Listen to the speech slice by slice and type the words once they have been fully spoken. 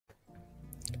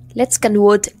Let's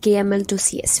convert KML to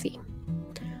CSV.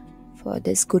 For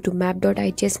this, go to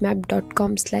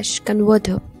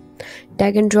map.itsmap.com/converter.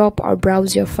 Drag and drop or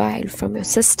browse your file from your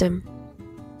system.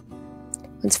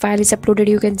 Once file is uploaded,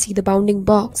 you can see the bounding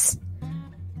box.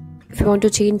 If you want to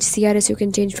change CRS, you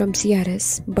can change from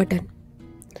CRS button.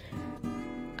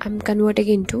 I'm converting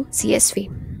into CSV.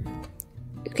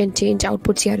 You can change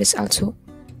output CRS also.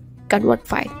 Convert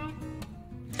file.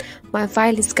 My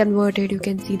file is converted. You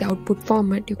can see the output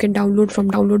format. You can download from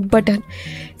download button.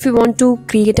 If you want to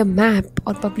create a map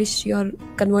or publish your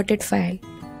converted file,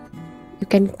 you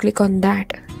can click on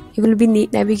that. You will be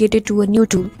navigated to a new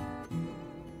tool.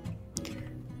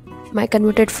 My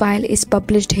converted file is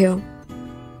published here.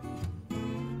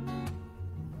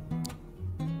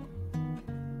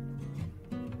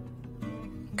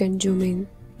 You can zoom in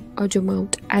or zoom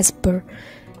out as per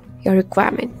your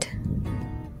requirement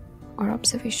or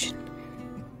observation.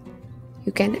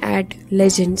 You can add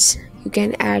legends, you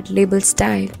can add label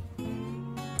style,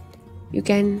 you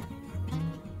can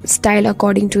style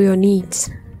according to your needs.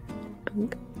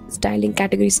 Styling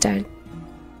category style.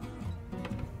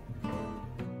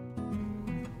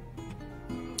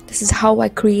 This is how I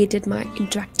created my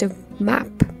interactive map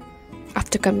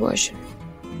after conversion.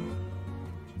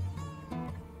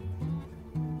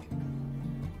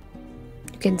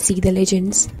 You can see the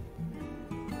legends.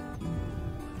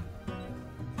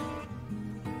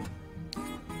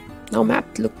 Now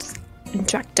map looks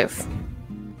interactive.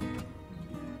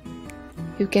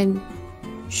 You can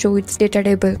show its data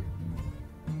table.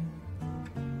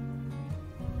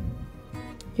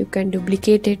 You can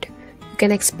duplicate it. You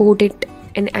can export it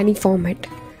in any format.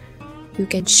 You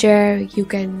can share. You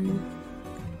can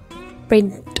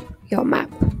print your map.